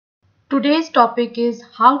Today's topic is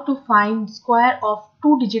how to find square of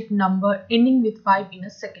two-digit number ending with 5 in a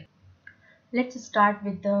second. Let's start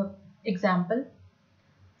with the example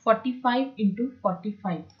 45 into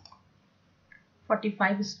 45.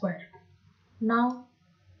 45 square. Now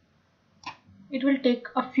it will take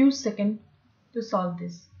a few seconds to solve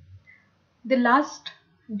this. The last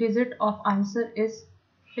digit of answer is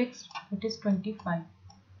fixed, it is 25.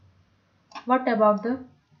 What about the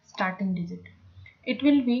starting digit? It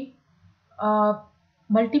will be a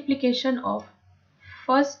multiplication of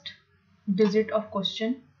first digit of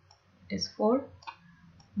question, it is 4,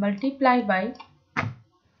 multiply by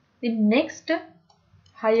the next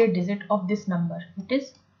higher digit of this number, it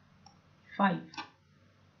is 5,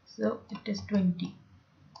 so it is 20.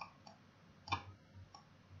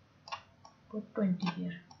 Put 20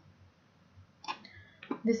 here.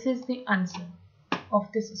 This is the answer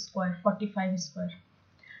of this square, 45 square.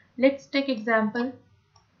 Let's take example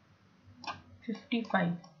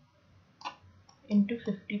 55 into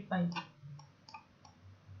 55.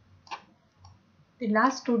 The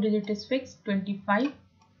last two digit is fixed, 25.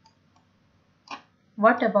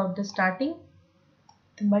 What about the starting?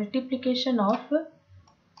 The multiplication of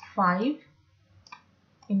 5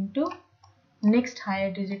 into next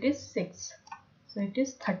higher digit is 6. So it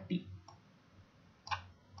is 30.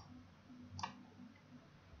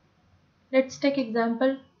 Let's take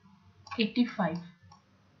example 85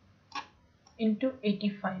 into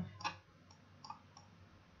 85.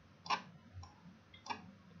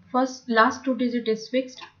 Last two digit is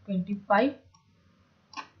fixed, 25.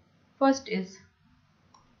 First is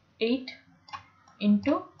 8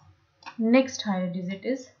 into next higher digit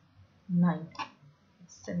is 9.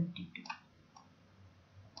 It's 72.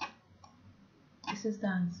 This is the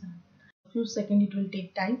answer. A few seconds it will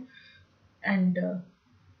take time and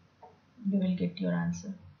you will get your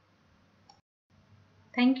answer.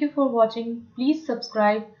 Thank you for watching. Please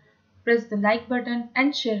subscribe, press the like button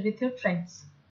and share with your friends.